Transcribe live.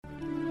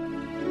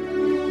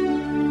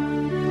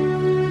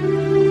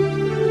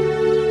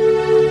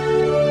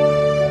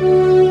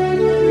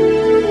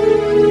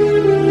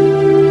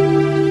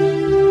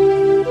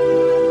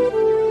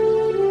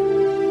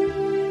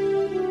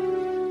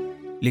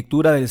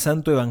Lectura del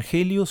Santo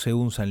Evangelio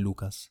según San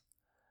Lucas.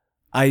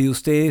 Ay de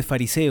ustedes,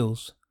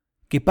 fariseos,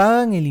 que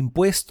pagan el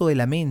impuesto de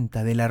la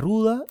menta, de la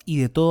ruda y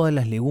de todas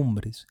las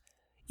legumbres,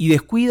 y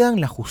descuidan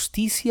la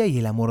justicia y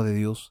el amor de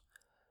Dios.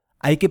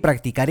 Hay que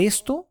practicar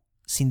esto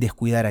sin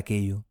descuidar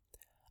aquello.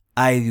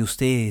 Ay de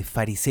ustedes,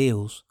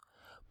 fariseos,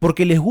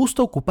 porque les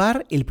gusta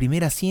ocupar el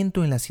primer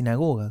asiento en las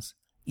sinagogas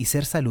y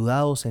ser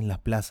saludados en las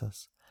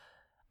plazas.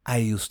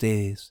 Ay de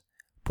ustedes,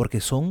 porque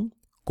son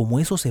como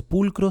esos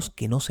sepulcros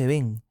que no se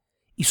ven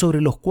y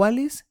sobre los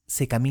cuales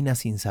se camina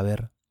sin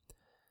saber.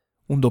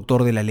 Un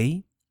doctor de la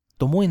ley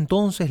tomó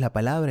entonces la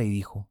palabra y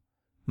dijo: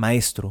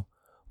 Maestro,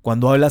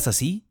 cuando hablas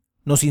así,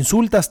 nos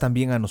insultas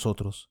también a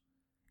nosotros.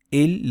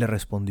 Él le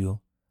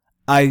respondió: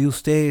 Ay de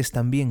ustedes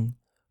también,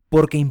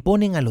 porque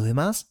imponen a los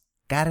demás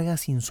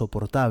cargas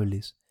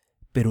insoportables,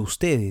 pero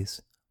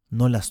ustedes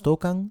no las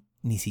tocan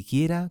ni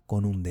siquiera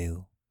con un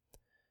dedo.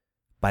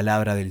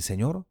 Palabra del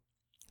Señor.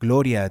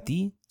 Gloria a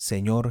ti,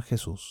 Señor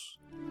Jesús.